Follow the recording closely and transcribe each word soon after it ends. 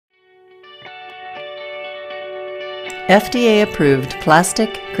FDA-approved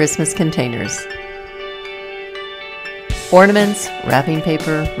plastic Christmas containers. Ornaments, wrapping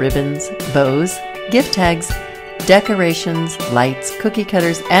paper, ribbons, bows, gift tags, decorations, lights, cookie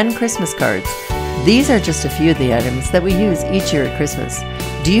cutters, and Christmas cards. These are just a few of the items that we use each year at Christmas.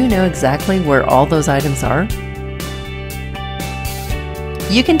 Do you know exactly where all those items are?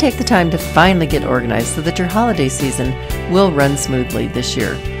 You can take the time to finally get organized so that your holiday season will run smoothly this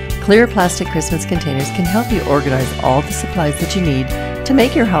year. Clear plastic Christmas containers can help you organize all the supplies that you need to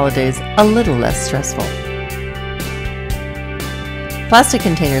make your holidays a little less stressful. Plastic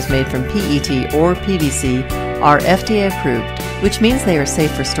containers made from PET or PVC are FDA approved, which means they are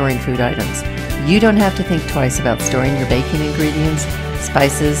safe for storing food items. You don't have to think twice about storing your baking ingredients,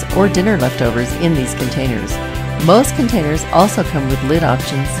 spices, or dinner leftovers in these containers. Most containers also come with lid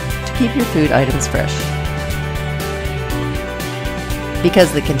options to keep your food items fresh.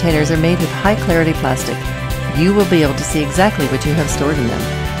 Because the containers are made with high-clarity plastic, you will be able to see exactly what you have stored in them.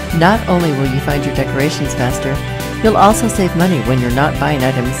 Not only will you find your decorations faster, you'll also save money when you're not buying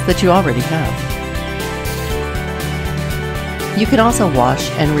items that you already have. You can also wash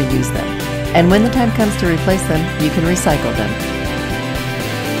and reuse them, and when the time comes to replace them, you can recycle them.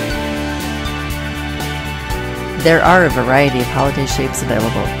 There are a variety of holiday shapes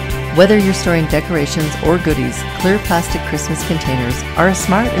available. Whether you're storing decorations or goodies, clear plastic Christmas containers are a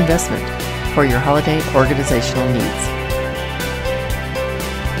smart investment for your holiday organizational needs.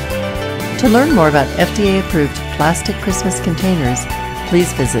 To learn more about FDA-approved plastic Christmas containers,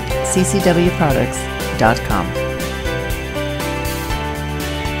 please visit ccwproducts.com.